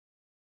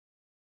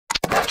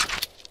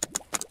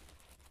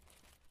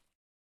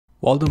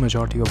While the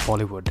majority of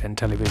Bollywood and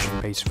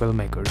television-based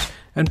filmmakers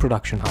and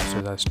production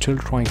houses are still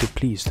trying to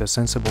please the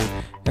sensible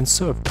and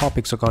serve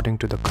topics according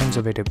to the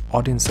conservative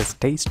audience's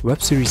taste,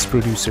 web series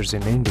producers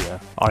in India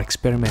are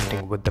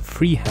experimenting with the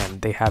free hand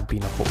they have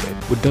been afforded.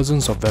 With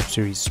dozens of web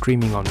series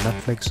streaming on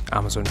Netflix,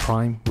 Amazon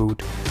Prime,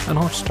 Voot, and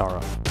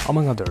Hotstar,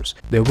 among others,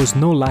 there was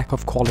no lack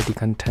of quality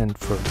content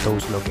for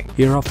those looking.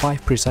 Here are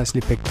 5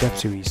 precisely picked web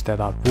series that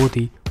are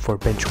worthy for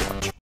binge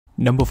watch.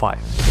 Number 5.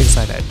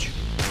 Inside Edge.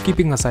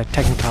 Keeping aside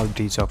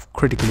technicalities of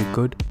critically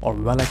good or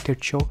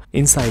well-acted show,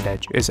 Inside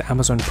Edge is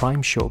Amazon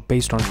Prime show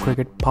based on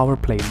cricket power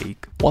play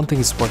league. One thing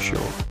is for sure,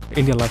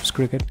 India loves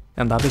cricket,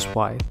 and that is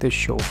why this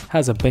show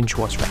has a binge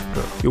watch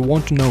factor. You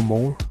want to know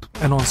more,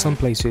 and on some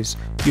places,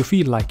 you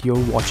feel like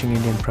you're watching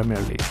Indian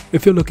Premier League.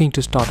 If you're looking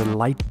to start a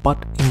light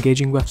but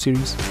engaging web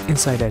series,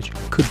 Inside Edge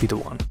could be the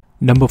one.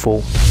 Number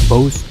 4.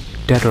 Bose,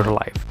 Dead or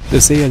Alive.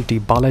 This ALT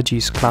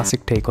Balaji's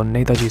classic take on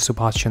Netaji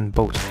Subhash Chandra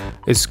Bose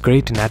is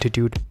great in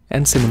attitude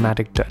and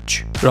cinematic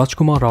touch.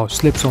 Rajkumar Rao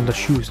slips on the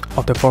shoes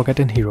of the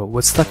forgotten hero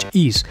with such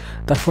ease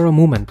that for a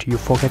moment you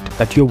forget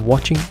that you're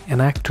watching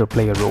an actor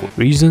play a role.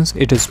 Reasons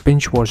it is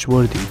binge watch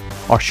worthy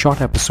are short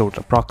episodes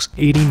approx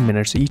 18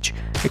 minutes each,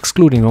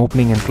 excluding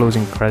opening and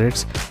closing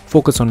credits,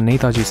 focus on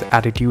Netaji's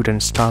attitude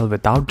and style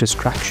without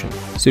distraction.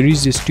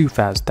 Series is too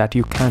fast that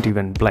you can't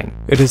even blink.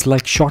 It is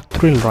like short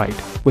thrill ride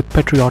with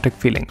patriotic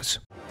feelings.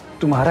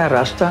 तुम्हारा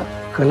रास्ता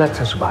गलत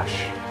है सुभाष।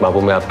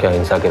 बाबू मैं आपके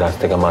अहिंसा के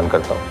रास्ते का मान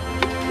करता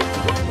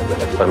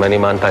हूँ, पर मैं नहीं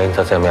मानता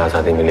अहिंसा से हमें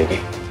आज़ादी मिलेगी।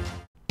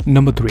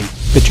 Number 3.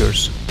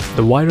 Pictures.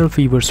 The viral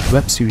Fever's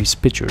web series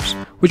Pictures,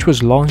 which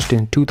was launched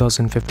in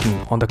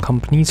 2015 on the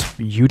company's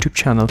YouTube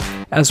channel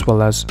as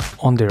well as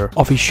on their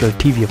official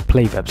TV of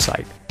Play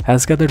website,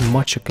 has gathered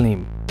much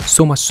acclaim.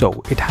 So much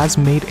so, it has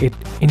made it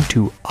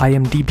into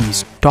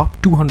IMDb's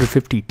top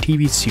 250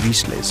 TV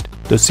series list.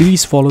 The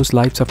series follows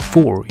lives of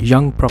 4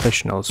 young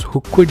professionals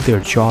who quit their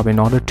job in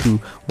order to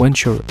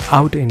venture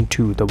out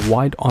into the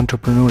wide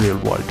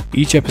entrepreneurial world.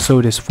 Each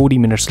episode is 40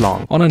 minutes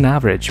long on an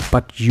average,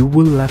 but you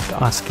will left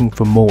asking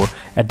for more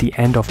at the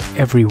end of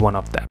every one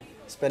of them.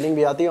 Spelling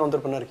भी आती है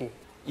entrepreneur की?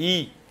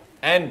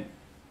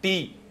 E-N-T।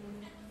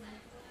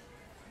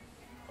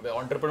 अबे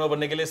entrepreneur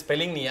बनने के लिए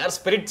spelling नहीं यार,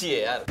 spirit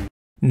चाहिए यार।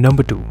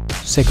 Number 2.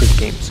 Sacred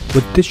Games.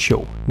 With this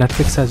show,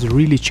 Netflix has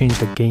really changed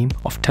the game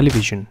of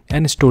television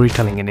and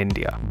storytelling in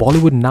India.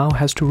 Bollywood now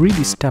has to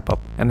really step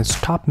up and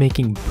stop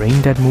making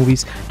brain-dead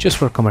movies just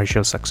for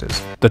commercial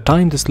success. The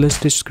time this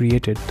list is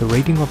created, the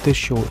rating of this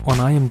show on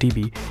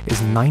IMDb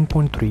is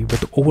 9.3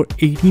 with over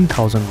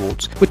 18,000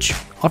 votes, which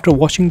after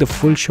watching the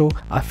full show,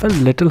 I felt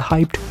little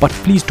hyped, but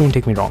please don't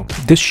take me wrong.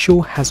 This show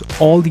has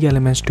all the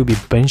elements to be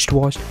binge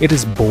watched. It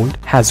is bold,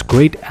 has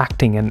great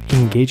acting and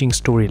engaging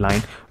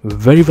storyline,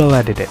 very well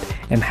edited,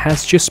 and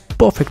has just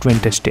perfect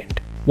vintage tint.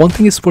 One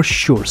thing is for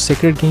sure,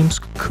 Sacred Games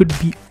could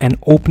be an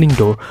opening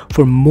door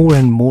for more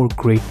and more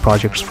great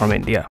projects from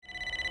India.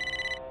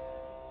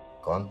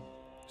 कौन?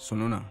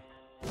 सुनो ना,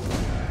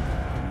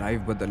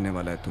 life बदलने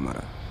वाला है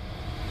तुम्हारा।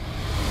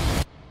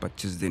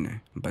 25 दिन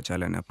है, बचा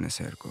लेना अपने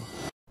शहर को।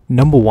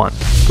 Number 1.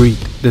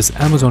 Breathe. This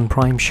Amazon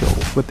Prime show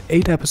with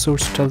 8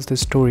 episodes tells the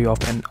story of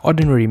an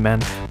ordinary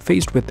man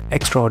faced with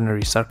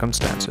extraordinary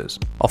circumstances.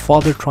 A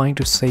father trying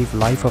to save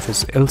life of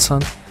his ill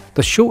son.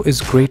 The show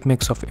is great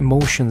mix of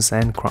emotions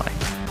and crime.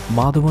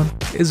 Madhavan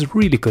is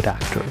really good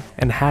actor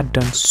and had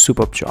done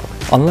superb job.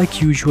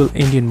 Unlike usual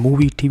Indian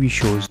movie TV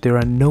shows, there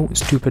are no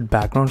stupid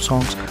background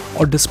songs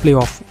or display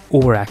of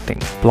overacting.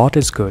 Plot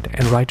is good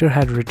and writer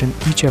had written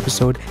each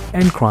episode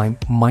and crime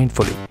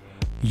mindfully.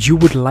 You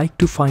would like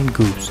to find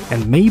goofs,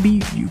 and maybe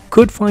you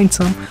could find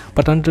some,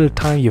 but until the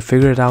time you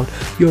figure it out,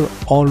 you're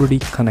already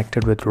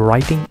connected with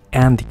writing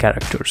and the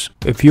characters.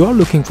 If you are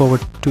looking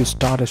forward to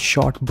start a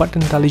short but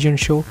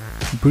intelligent show,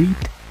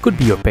 Breathe could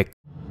be your pick.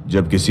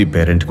 जब किसी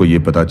parent को ये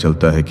पता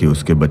चलता है कि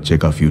उसके बच्चे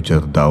का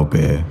फ्यूचर दांव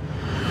पे है,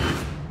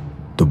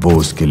 तो वो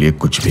उसके लिए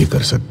कुछ भी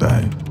कर सकता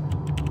है।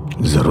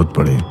 जरूरत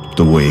पड़े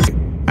तो वो एक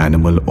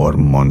एनिमल और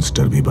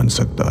मॉन्स्टर भी बन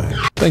सकता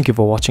है। Thank you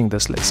for watching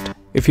this list.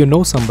 If you know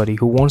somebody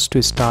who wants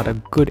to start a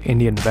good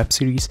Indian web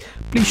series,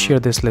 please share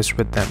this list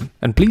with them.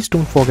 And please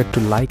don't forget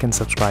to like and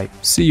subscribe.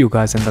 See you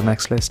guys in the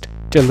next list.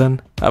 Till then,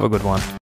 have a good one.